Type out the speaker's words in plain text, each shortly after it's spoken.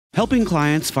Helping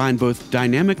clients find both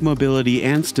dynamic mobility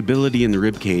and stability in the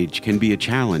ribcage can be a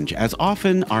challenge, as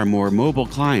often our more mobile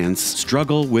clients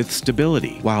struggle with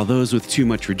stability, while those with too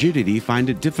much rigidity find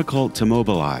it difficult to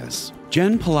mobilize.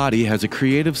 Jenn Pilotti has a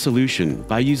creative solution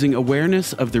by using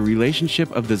awareness of the relationship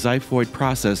of the Xiphoid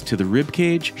process to the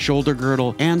ribcage, shoulder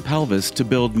girdle, and pelvis to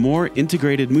build more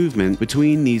integrated movement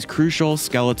between these crucial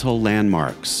skeletal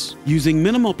landmarks. Using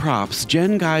minimal props,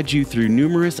 Jenn guides you through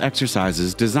numerous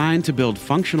exercises designed to build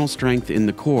functional strength in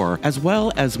the core, as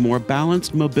well as more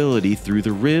balanced mobility through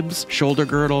the ribs, shoulder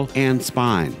girdle, and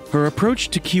spine. Her approach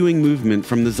to cueing movement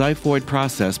from the Xiphoid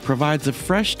process provides a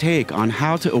fresh take on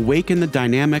how to awaken the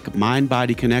dynamic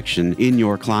mind-body connection in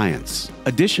your clients.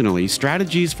 Additionally,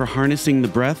 strategies for harnessing the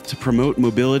breath to promote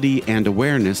mobility and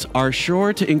awareness are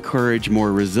sure to encourage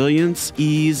more resilience,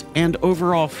 ease, and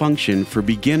overall function for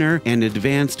beginner and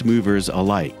advanced movers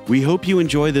alike. We hope you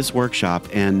enjoy this workshop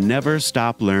and never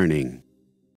stop learning.